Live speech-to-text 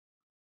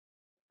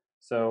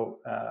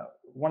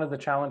One of the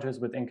challenges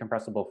with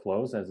incompressible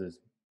flows, as is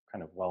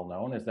kind of well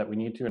known, is that we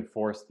need to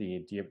enforce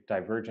the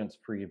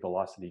divergence-free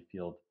velocity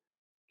field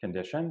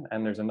condition,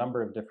 and there's a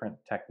number of different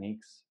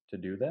techniques to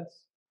do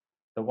this.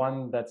 The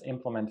one that's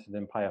implemented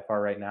in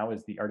PyFR right now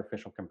is the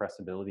artificial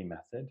compressibility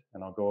method,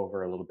 and I'll go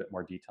over a little bit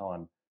more detail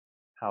on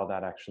how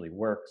that actually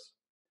works.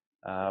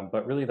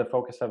 But really the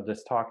focus of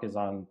this talk is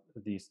on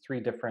these three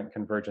different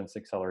convergence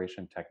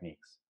acceleration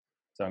techniques.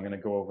 So I'm going to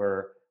go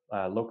over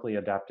locally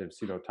adaptive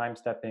pseudo time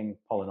stepping,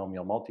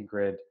 polynomial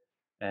multigrid,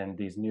 and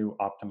these new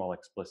optimal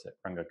explicit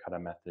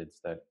Runge-Kutta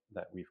methods that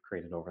we've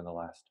created over the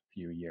last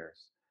few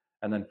years.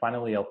 And then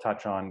finally, I'll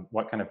touch on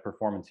what kind of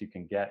performance you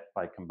can get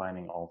by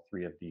combining all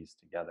three of these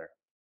together.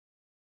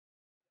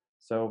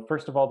 So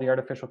first of all, the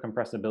artificial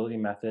compressibility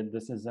method,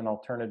 this is an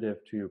alternative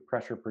to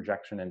pressure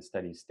projection in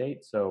steady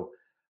state. So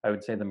I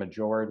would say the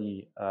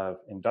majority of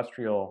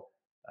industrial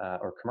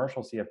or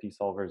commercial CFD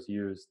solvers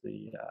use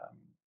the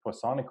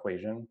Poisson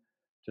equation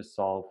to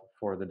solve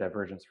for the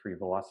divergence-free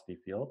velocity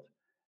field.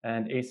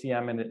 And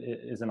ACM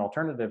is an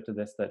alternative to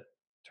this that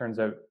turns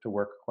out to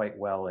work quite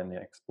well in the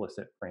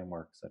explicit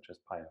framework such as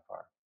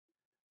PyFR.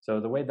 So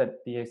the way that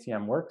the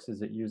ACM works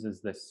is it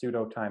uses this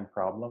pseudo-time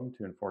problem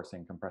to enforce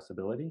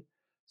incompressibility.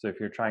 So if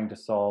you're trying to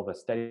solve a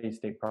steady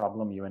state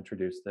problem, you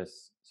introduce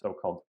this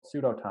so-called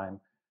pseudo-time,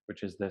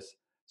 which is this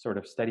sort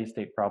of steady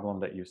state problem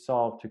that you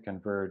solve to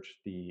converge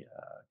the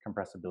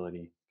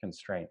compressibility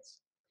constraints.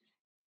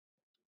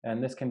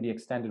 And this can be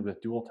extended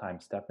with dual time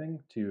stepping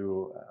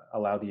to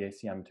allow the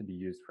ACM to be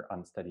used for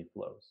unsteady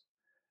flows.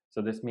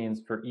 So this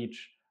means for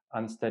each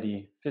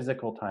unsteady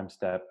physical time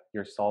step,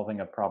 you're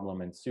solving a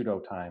problem in pseudo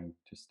time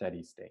to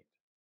steady state.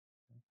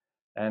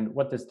 And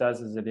what this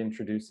does is it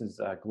introduces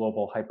a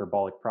global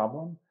hyperbolic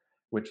problem,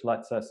 which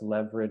lets us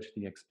leverage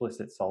the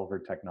explicit solver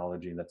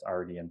technology that's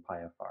already in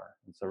PyFR.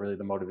 And so really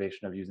the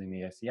motivation of using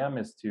the ACM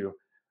is to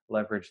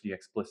leverage the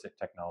explicit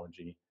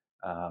technology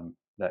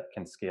that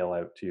can scale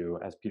out to,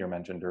 as Peter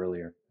mentioned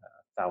earlier,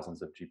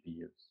 thousands of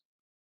GPUs.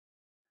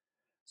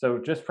 So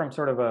just from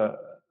sort of a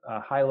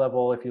high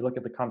level, if you look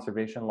at the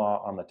conservation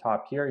law on the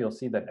top here, you'll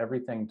see that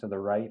everything to the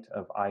right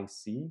of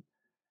IC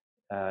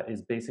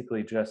is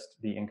basically just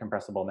the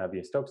incompressible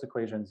Navier-Stokes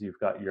equations. You've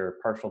got your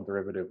partial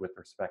derivative with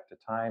respect to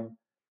time,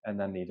 and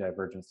then the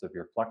divergence of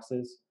your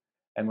fluxes.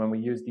 And when we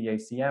use the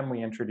ACM,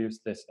 we introduce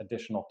this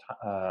additional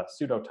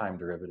pseudo-time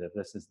derivative.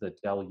 This is the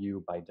del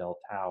U by del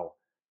tau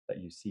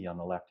that you see on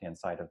the left-hand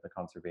side of the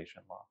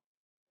conservation law.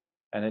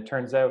 And it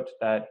turns out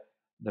that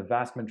the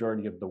vast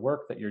majority of the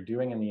work that you're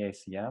doing in the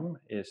ACM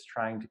is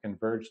trying to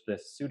converge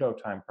this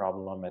pseudo-time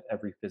problem at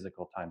every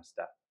physical time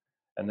step.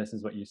 And this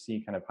is what you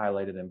see kind of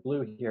highlighted in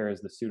blue here is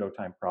the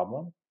pseudo-time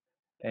problem.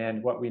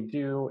 And what we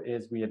do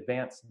is we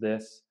advance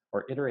this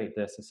or iterate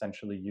this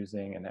essentially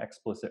using an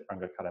explicit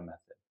Runge-Kutta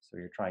method. So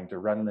you're trying to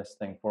run this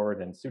thing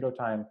forward in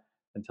pseudo-time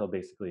until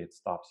basically it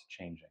stops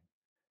changing.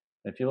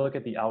 And if you look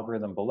at the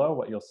algorithm below,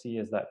 what you'll see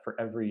is that for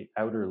every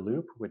outer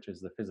loop, which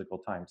is the physical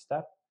time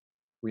step,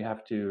 we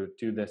have to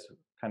do this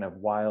kind of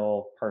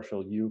while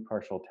partial U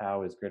partial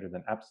tau is greater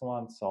than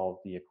epsilon, solve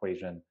the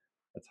equation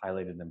that's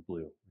highlighted in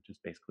blue, which is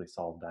basically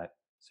solve that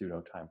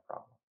pseudo-time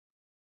problem.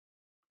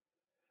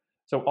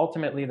 So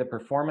ultimately, the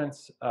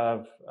performance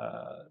of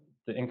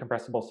the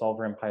incompressible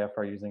solver in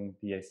PyFR using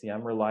the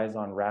ACM relies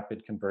on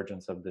rapid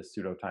convergence of this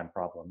pseudo-time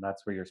problem.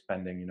 That's where you're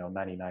spending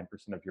 99%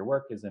 of your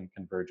work is in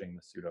converging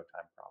the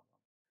pseudo-time problem.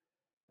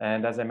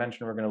 And as I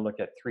mentioned, we're going to look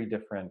at three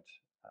different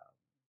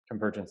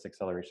convergence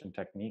acceleration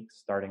techniques,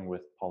 starting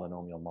with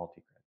polynomial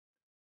multigrid.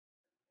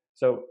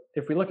 So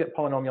if we look at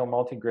polynomial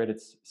multigrid,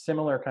 it's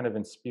similar kind of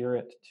in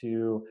spirit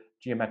to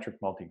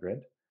geometric multigrid.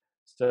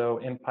 So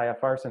in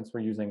PyFR, since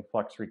we're using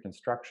flux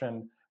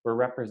reconstruction, we're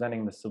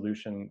representing the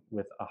solution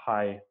with a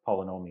high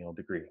polynomial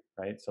degree,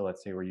 right? So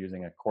let's say we're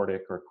using a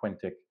quartic or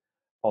quintic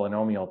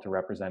polynomial to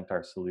represent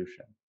our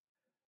solution.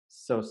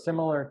 So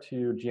similar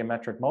to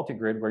geometric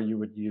multigrid, where you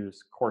would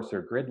use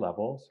coarser grid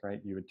levels, right?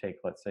 You would take,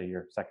 let's say,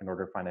 your second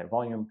order finite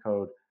volume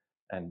code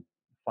and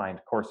find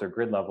coarser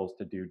grid levels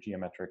to do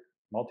geometric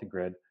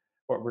multigrid.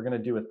 What we're going to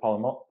do with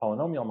polynomial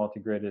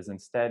multigrid is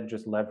instead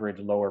just leverage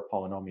lower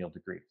polynomial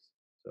degrees.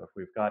 So if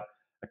we've got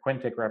a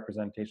quintic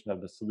representation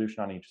of the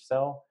solution on each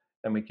cell,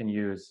 then we can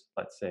use,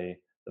 let's say,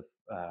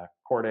 the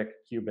quartic,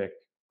 cubic,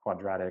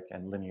 quadratic,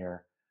 and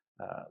linear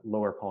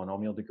lower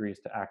polynomial degrees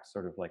to act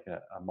sort of like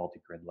a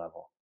multigrid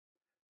level.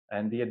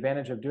 And the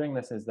advantage of doing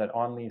this is that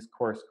on these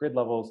coarse grid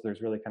levels,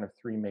 there's really kind of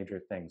three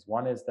major things.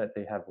 One is that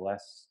they have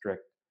less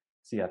strict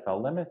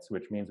CFL limits,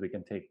 which means we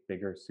can take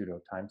bigger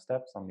pseudo time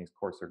steps on these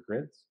coarser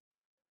grids.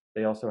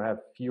 They also have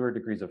fewer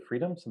degrees of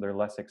freedom, so they're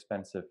less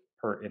expensive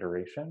per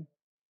iteration.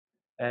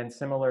 And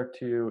similar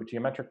to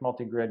geometric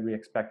multigrid, we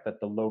expect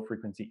that the low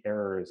frequency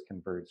error is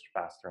converged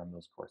faster on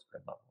those coarse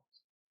grid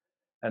levels.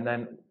 And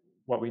then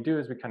what we do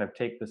is we kind of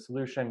take the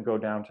solution, go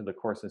down to the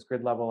coarsest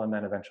grid level, and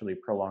then eventually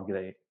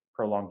prolongate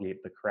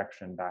the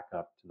correction back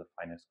up to the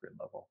finest grid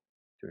level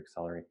to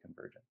accelerate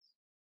convergence.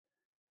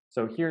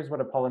 So here's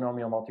what a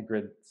polynomial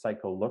multigrid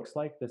cycle looks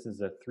like. This is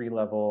a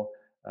 3-level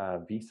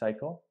V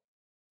cycle.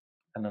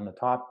 And on the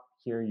top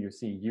here you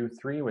see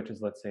U3, which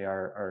is, let's say,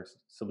 our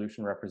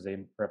solution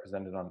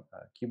represented on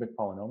cubic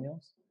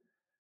polynomials.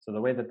 So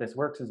the way that this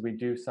works is we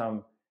do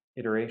some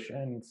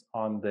iterations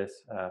on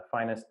this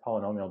finest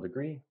polynomial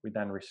degree. We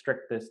then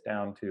restrict this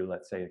down to,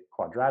 let's say,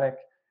 quadratic,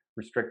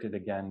 restrict it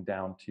again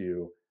down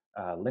to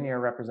linear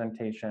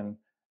representation,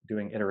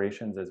 doing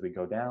iterations as we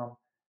go down,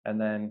 and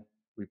then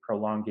we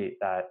prolongate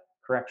that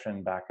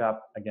correction back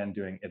up, again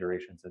doing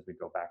iterations as we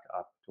go back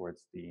up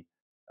towards the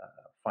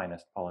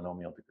finest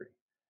polynomial degree.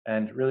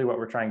 And really what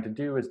we're trying to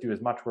do is do as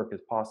much work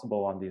as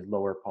possible on these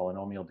lower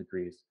polynomial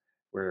degrees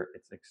where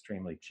it's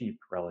extremely cheap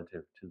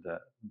relative to the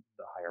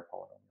higher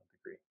polynomial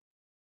degree.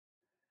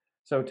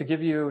 So to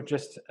give you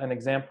just an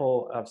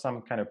example of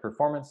some kind of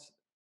performance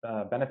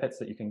benefits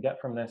that you can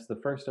get from this, the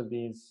first of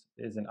these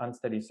is an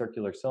unsteady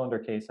circular cylinder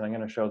case, and I'm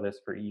going to show this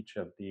for each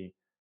of the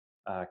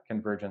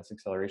convergence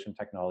acceleration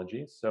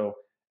technologies. So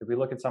if we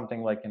look at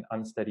something like an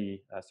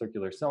unsteady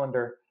circular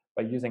cylinder,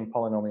 by using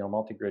polynomial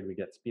multigrid, we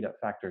get speed up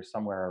factors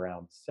somewhere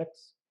around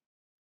 6.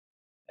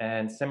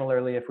 And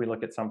similarly, if we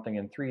look at something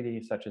in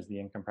 3D, such as the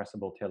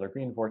incompressible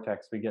Taylor-Green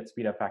vortex, we get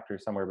speed up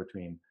factors somewhere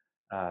between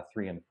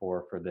 3 and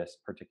 4 for this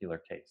particular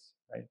case,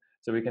 right?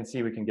 So we can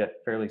see we can get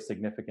fairly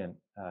significant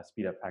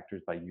speed up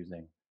factors by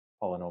using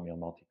polynomial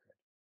multigrid.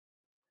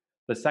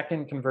 The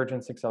second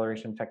convergence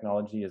acceleration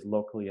technology is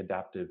locally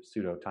adaptive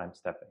pseudo time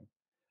stepping.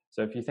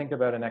 So if you think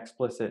about an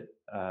explicit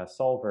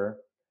solver,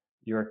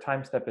 your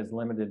time step is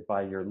limited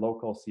by your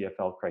local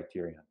CFL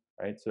criterion,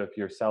 right? So if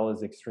your cell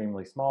is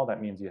extremely small,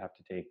 that means you have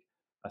to take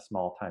a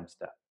small time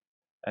step.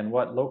 And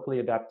what locally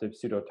adaptive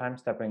pseudo time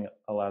stepping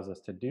allows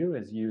us to do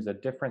is use a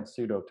different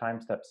pseudo time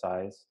step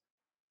size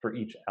for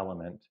each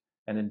element,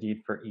 and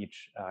indeed for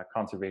each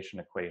conservation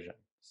equation.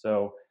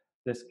 So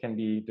this can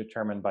be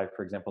determined by,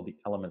 for example, the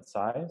element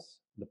size,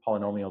 the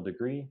polynomial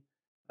degree,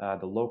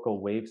 the local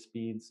wave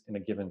speeds in a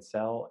given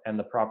cell, and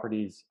the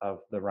properties of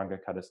the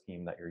Runge-Kutta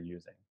scheme that you're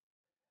using.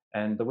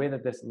 And the way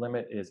that this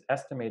limit is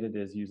estimated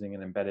is using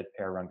an embedded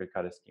pair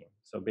Runge-Kutta scheme.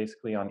 So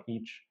basically on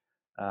each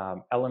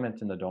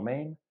element in the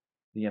domain,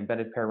 the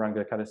embedded pair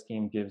Runge-Kutta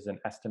scheme gives an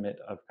estimate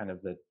of kind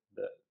of the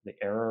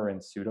error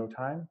in pseudo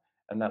time,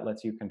 and that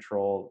lets you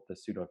control the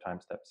pseudo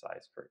time step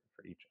size for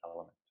each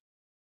element.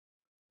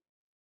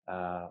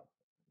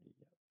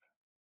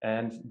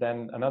 And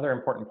then another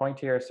important point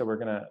here, so we're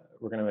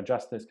gonna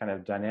adjust this kind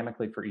of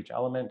dynamically for each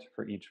element,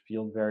 for each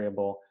field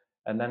variable,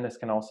 and then this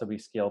can also be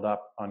scaled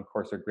up on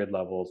coarser grid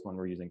levels when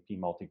we're using P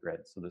multigrid,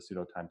 so the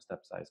pseudo time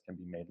step size can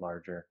be made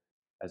larger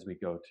as we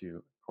go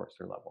to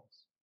coarser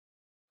levels.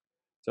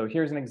 So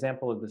here's an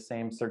example of the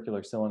same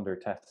circular cylinder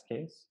test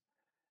case.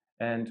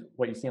 And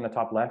what you see in the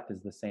top left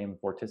is the same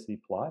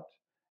vorticity plot.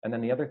 And then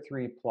the other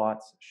 3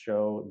 plots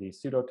show the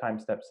pseudo time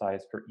step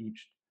size for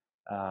each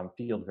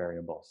field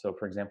variable. So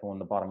for example, in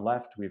the bottom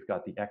left, we've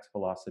got the x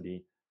velocity.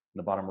 In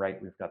the bottom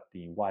right, we've got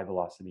the y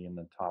velocity. In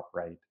the top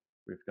right,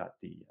 we've got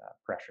the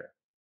pressure.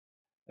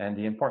 And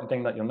the important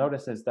thing that you'll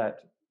notice is that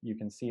you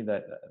can see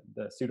that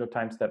the pseudo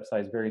time step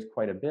size varies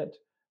quite a bit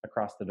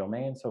across the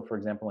domain. So for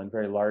example, in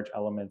very large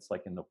elements,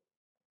 like in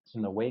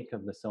the wake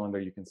of the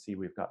cylinder, you can see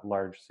we've got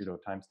large pseudo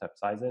time step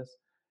sizes.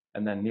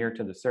 And then near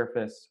to the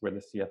surface, where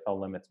the CFL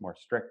limit's more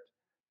strict,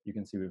 you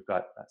can see we've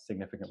got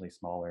significantly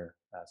smaller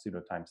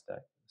pseudo time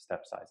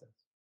step sizes.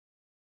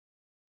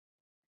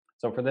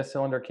 So for this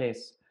cylinder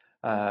case,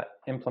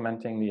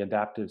 implementing the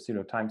adaptive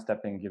pseudo time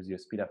stepping gives you a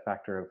speed up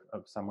factor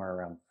of somewhere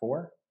around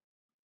 4.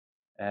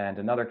 And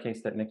another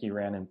case that Nikki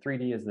ran in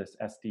 3D is this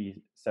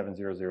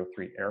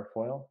SD7003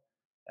 airfoil.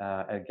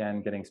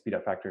 Again, getting speed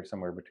up factor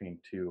somewhere between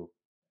 2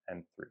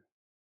 and 3.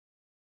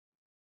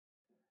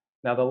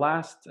 Now, the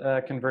last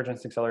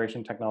convergence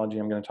acceleration technology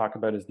I'm going to talk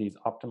about is these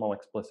optimal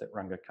explicit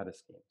Runge-Kutta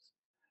schemes.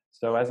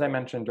 So as I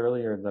mentioned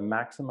earlier, the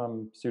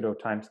maximum pseudo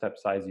time step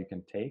size you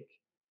can take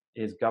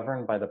is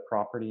governed by the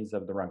properties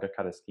of the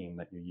Runge-Kutta scheme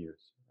that you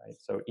use, right?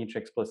 So each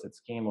explicit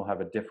scheme will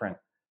have a different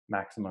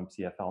maximum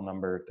CFL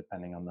number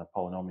depending on the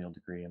polynomial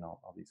degree and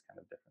all these kind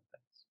of different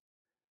things.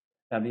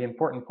 Now, the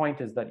important point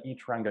is that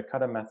each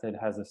Runge-Kutta method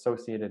has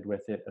associated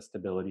with it a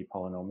stability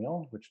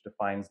polynomial, which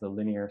defines the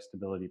linear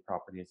stability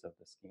properties of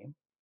the scheme.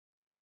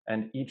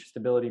 And each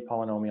stability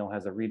polynomial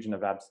has a region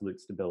of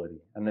absolute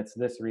stability. And it's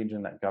this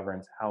region that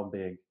governs how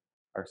big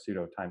our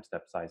pseudo time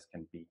step size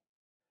can be.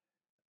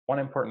 One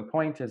important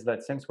point is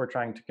that since we're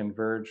trying to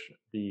converge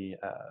the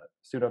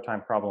pseudo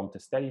time problem to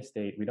steady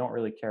state, we don't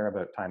really care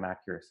about time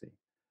accuracy.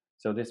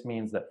 So this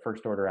means that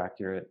first order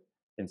accurate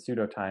in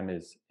pseudo time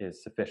is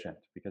sufficient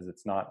because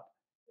it's not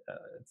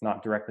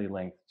directly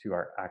linked to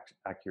our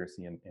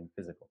accuracy in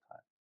physical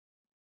time.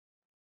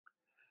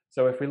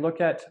 So if we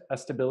look at a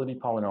stability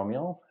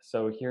polynomial,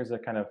 so here's a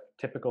kind of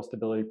typical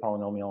stability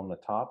polynomial on the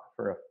top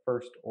for a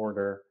first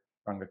order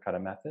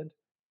Runge-Kutta method.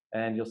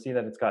 And you'll see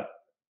that it's got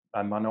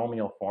a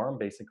monomial form,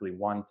 basically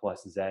 1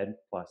 plus z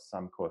plus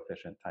some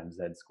coefficient times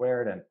z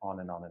squared, and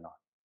on and on and on.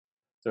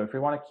 So if we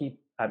want to keep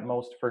at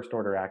most first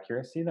order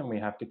accuracy, then we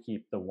have to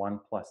keep the 1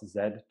 plus z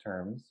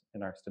terms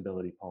in our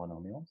stability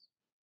polynomials.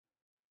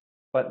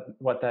 But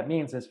what that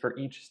means is for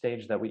each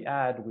stage that we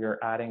add, we are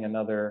adding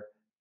another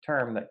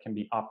term that can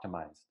be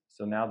optimized.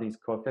 So now these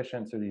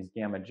coefficients or these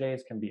gamma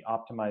j's can be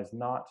optimized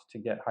not to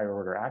get higher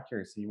order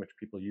accuracy, which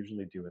people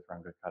usually do with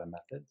Runge-Kutta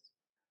methods,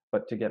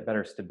 but to get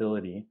better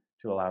stability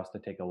to allow us to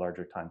take a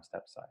larger time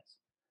step size.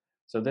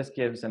 So this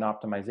gives an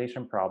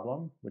optimization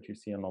problem, which you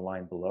see on the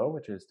line below,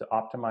 which is to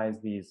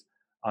optimize these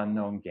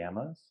unknown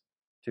gammas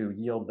to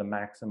yield the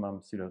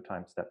maximum pseudo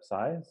time step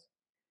size.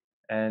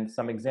 And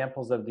some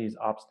examples of these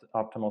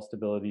optimal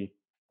stability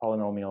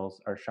polynomials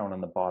are shown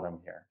on the bottom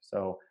here.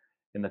 So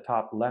in the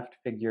top left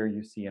figure,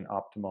 you see an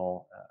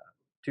optimal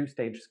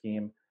two-stage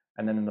scheme,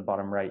 and then in the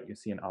bottom right, you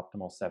see an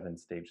optimal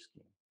seven-stage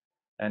scheme.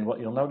 And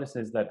what you'll notice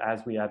is that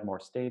as we add more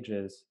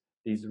stages,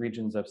 these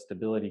regions of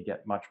stability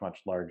get much, much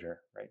larger,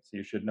 right? So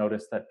you should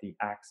notice that the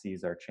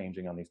axes are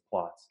changing on these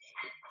plots.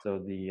 So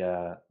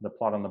the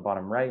plot on the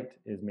bottom right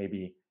is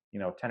maybe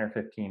 10 or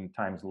 15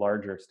 times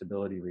larger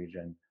stability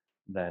region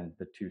than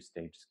the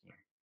two-stage scheme.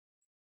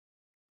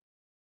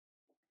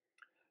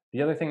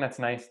 The other thing that's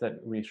nice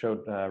that we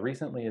showed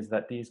recently is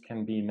that these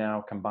can be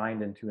now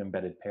combined into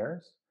embedded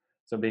pairs.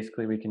 So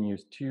basically we can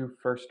use two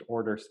first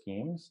order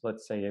schemes.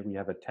 Let's say we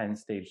have a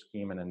 10-stage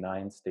scheme and a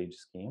 9-stage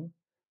scheme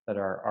that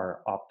are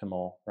our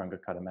optimal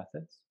Runge-Kutta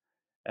methods.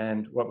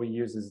 And what we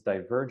use is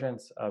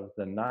divergence of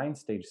the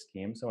 9-stage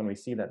scheme. So when we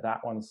see that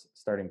that one's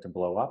starting to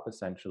blow up,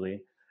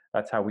 essentially,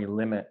 that's how we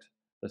limit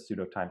the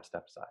pseudo time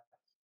step size.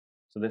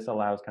 So this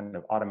allows kind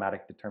of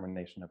automatic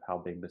determination of how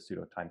big the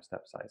pseudo time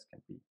step size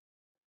can be.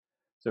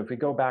 So if we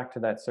go back to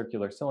that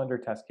circular cylinder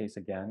test case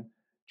again,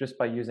 just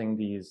by using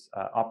these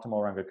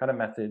optimal Runge-Kutta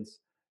methods,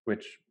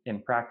 which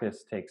in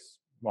practice takes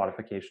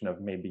modification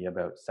of maybe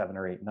about 7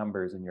 or 8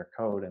 numbers in your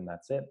code, and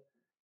that's it,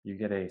 you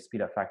get a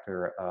speed up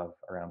factor of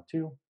around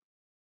 2.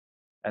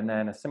 And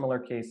then a similar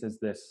case is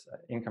this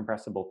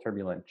incompressible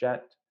turbulent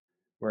jet,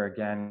 where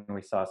again,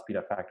 we saw speed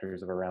up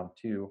factors of around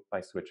 2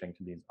 by switching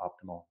to these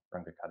optimal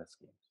Runge-Kutta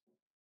schemes.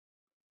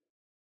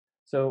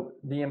 So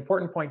the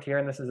important point here,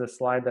 and this is a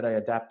slide that I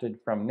adapted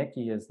from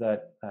Nikki, is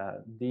that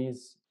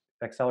these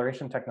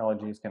acceleration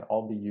technologies can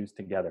all be used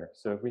together.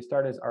 So if we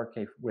start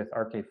with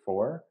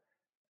RK4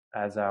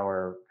 as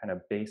our kind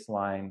of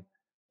baseline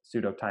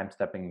pseudo time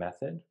stepping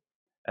method,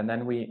 and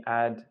then we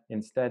add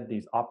instead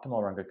these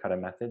optimal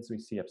Runge-Kutta methods, we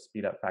see a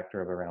speed up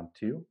factor of around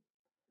 2.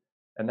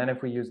 And then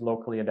if we use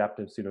locally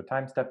adaptive pseudo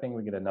time stepping,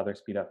 we get another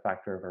speed up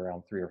factor of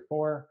around 3 or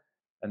 4.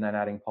 And then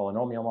adding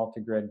polynomial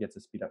multigrid gets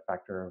a speed up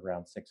factor of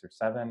around 6 or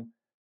 7.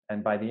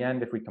 And by the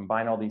end, if we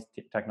combine all these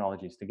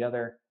technologies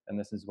together, and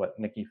this is what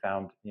Nikki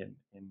found in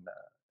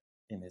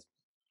his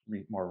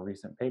more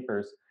recent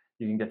papers,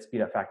 you can get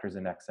speed up factors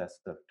in excess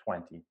of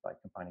 20 by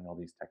combining all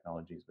these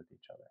technologies with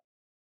each other.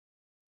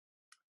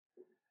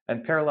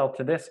 And parallel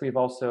to this, we've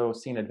also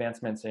seen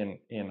advancements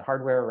in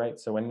hardware, right?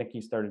 So when Nikki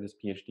started his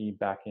PhD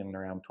back in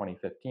around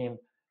 2015,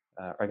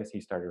 or I guess he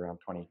started around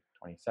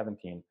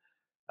 2017,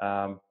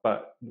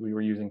 but we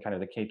were using kind of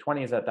the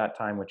K20s at that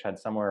time, which had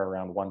somewhere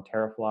around 1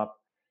 teraflop.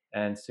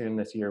 And soon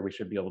this year, we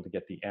should be able to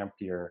get the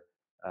Ampere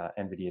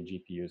NVIDIA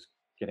GPUs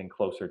getting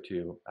closer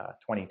to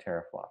 20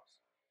 teraflops.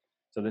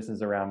 So this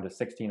is around a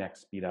 16x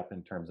speed up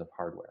in terms of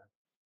hardware.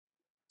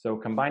 So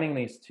combining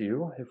these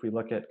two, if we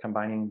look at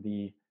combining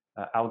the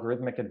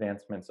algorithmic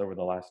advancements over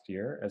the last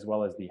year, as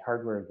well as the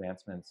hardware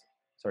advancements,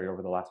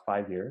 over the last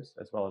 5 years,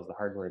 as well as the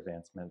hardware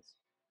advancements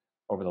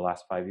over the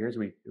last 5 years,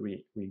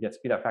 we get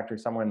speed up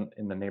factors somewhere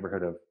in the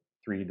neighborhood of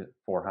 3 to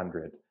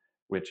 400,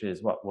 which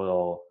is what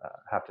we'll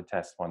have to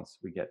test once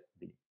we get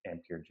the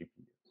Ampere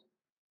GPUs.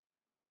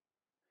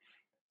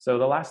 So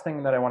the last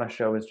thing that I want to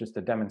show is just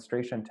a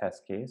demonstration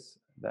test case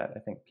that I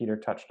think Peter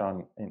touched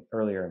on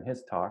earlier in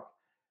his talk.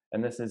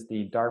 And this is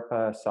the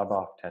DARPA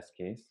sub-off test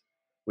case,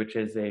 which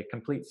is a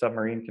complete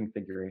submarine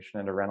configuration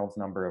and a Reynolds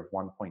number of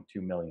 1.2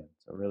 million.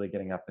 So really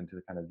getting up into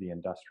the kind of the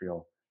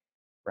industrial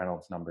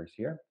Reynolds numbers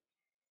here.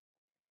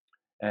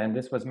 And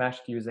this was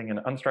meshed using an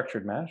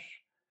unstructured mesh.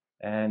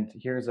 And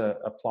here's a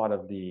plot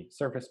of the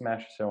surface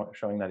mesh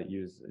showing that it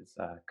uses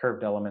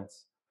curved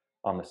elements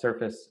on the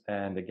surface,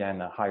 and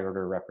again, a high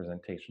order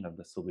representation of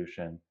the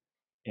solution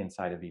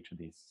inside of each of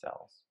these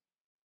cells.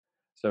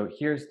 So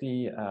here's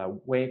the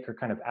wake or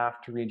kind of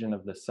aft region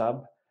of the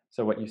sub.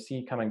 So what you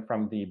see coming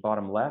from the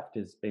bottom left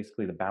is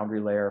basically the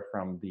boundary layer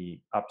from the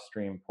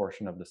upstream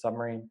portion of the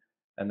submarine,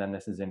 and then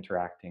this is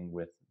interacting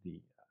with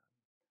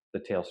the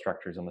tail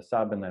structures on the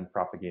sub and then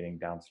propagating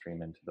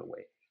downstream into the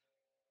wake.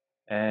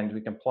 And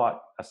we can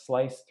plot a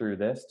slice through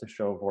this to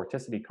show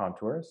vorticity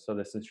contours. So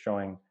this is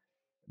showing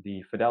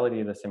the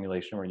fidelity of the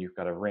simulation where you've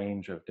got a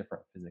range of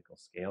different physical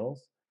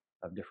scales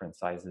of different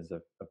sizes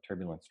of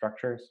turbulent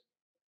structures.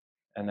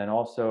 And then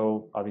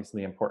also,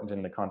 obviously important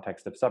in the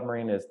context of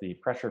submarine is the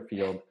pressure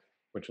field,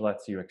 which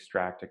lets you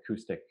extract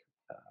acoustic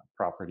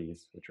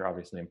properties, which are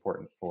obviously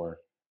important for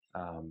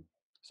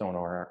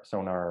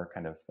sonar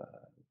kind of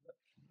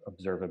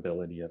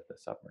observability of the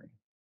submarine.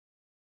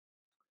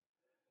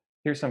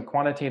 Here's some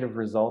quantitative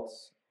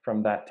results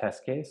from that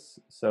test case.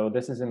 So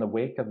this is in the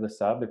wake of the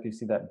sub. If you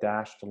see that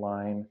dashed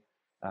line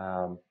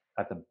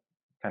at the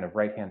kind of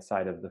right-hand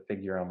side of the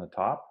figure on the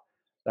top,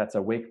 that's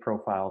a wake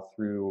profile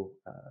through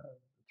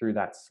through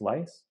that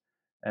slice.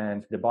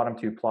 And the bottom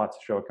two plots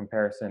show a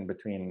comparison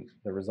between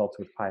the results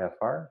with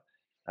PyFR,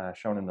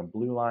 shown in the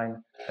blue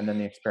line, and then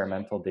the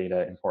experimental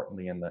data,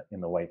 importantly, in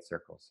the white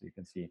circle. So you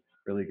can see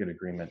really good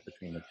agreement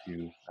between the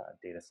two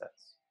data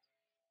sets.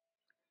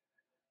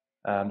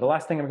 The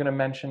last thing I'm going to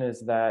mention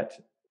is that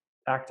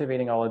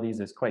activating all of these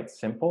is quite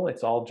simple.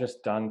 It's all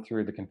just done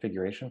through the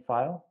configuration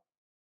file.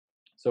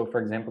 So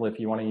for example, if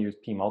you want to use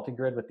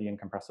p-multigrid with the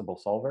incompressible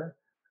solver,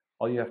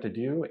 all you have to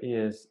do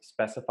is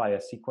specify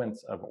a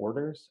sequence of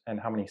orders and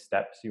how many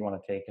steps you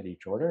want to take at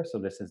each order. So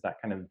this is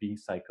that kind of V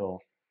cycle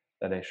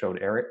that I showed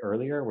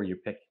earlier, where you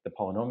pick the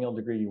polynomial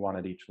degree you want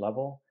at each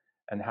level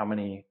and how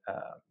many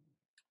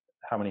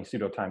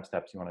pseudo time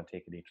steps you want to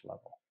take at each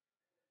level.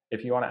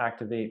 If you want to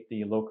activate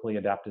the locally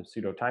adaptive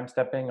pseudo time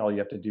stepping, all you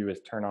have to do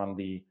is turn on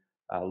the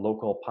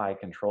local Pi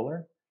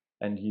controller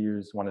and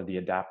use one of the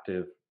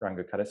adaptive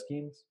Runge-Kutta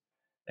schemes.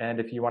 And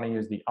if you want to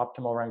use the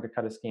optimal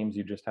Runge-Kutta schemes,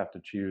 you just have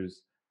to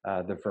choose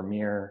the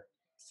Vermeire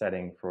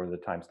setting for the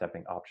time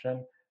stepping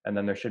option. And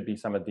then there should be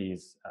some of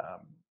these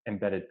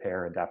embedded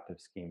pair adaptive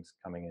schemes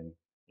coming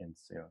in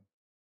soon.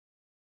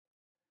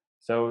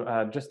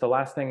 So just the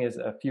last thing is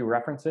a few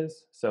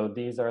references. So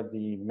these are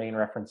the main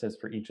references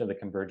for each of the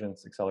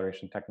convergence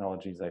acceleration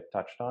technologies I've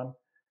touched on.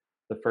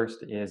 The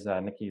first is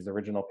Nikki's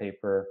original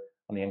paper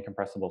on the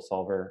incompressible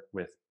solver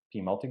with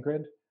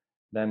p-multigrid,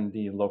 then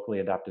the locally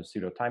adaptive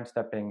pseudo time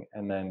stepping,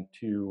 and then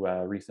two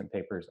recent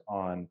papers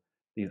on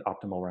these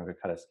optimal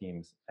Runge-Kutta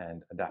schemes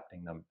and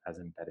adapting them as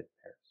embedded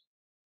pairs.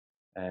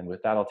 And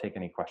with that, I'll take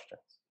any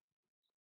questions.